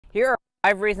Here are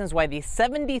 5 reasons why the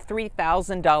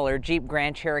 $73,000 Jeep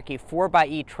Grand Cherokee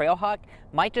 4xe Trailhawk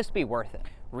might just be worth it.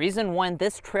 Reason 1,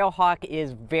 this Trailhawk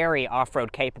is very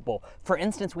off-road capable. For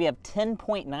instance, we have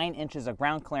 10.9 inches of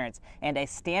ground clearance and a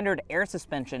standard air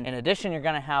suspension. In addition, you're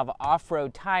going to have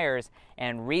off-road tires.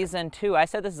 And reason 2, I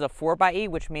said this is a 4xe,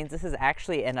 which means this is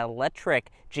actually an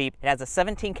electric Jeep. It has a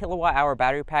 17 kilowatt-hour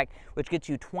battery pack, which gets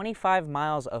you 25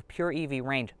 miles of pure EV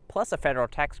range, plus a federal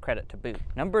tax credit to boot.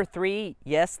 Number 3,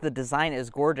 yes, the design is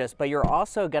gorgeous, but you're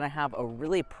also going to have a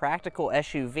really practical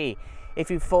SUV. If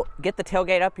you get the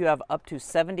tailgate up, you have up to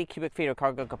 70 cubic feet of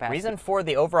cargo capacity. Reason 4,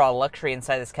 the overall luxury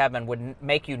inside this cabin would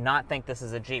make you not think this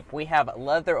is a Jeep. We have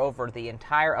leather over the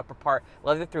entire upper part,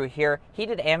 leather through here,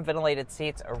 heated and ventilated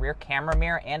seats, a rear camera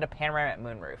mirror, and a panoramic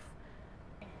moonroof.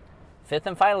 5th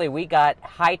and finally, we got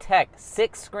high-tech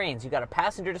 6 screens. You got a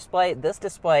passenger display, this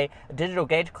display, a digital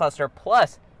gauge cluster,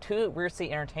 plus 2 rear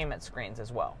seat entertainment screens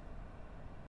as well.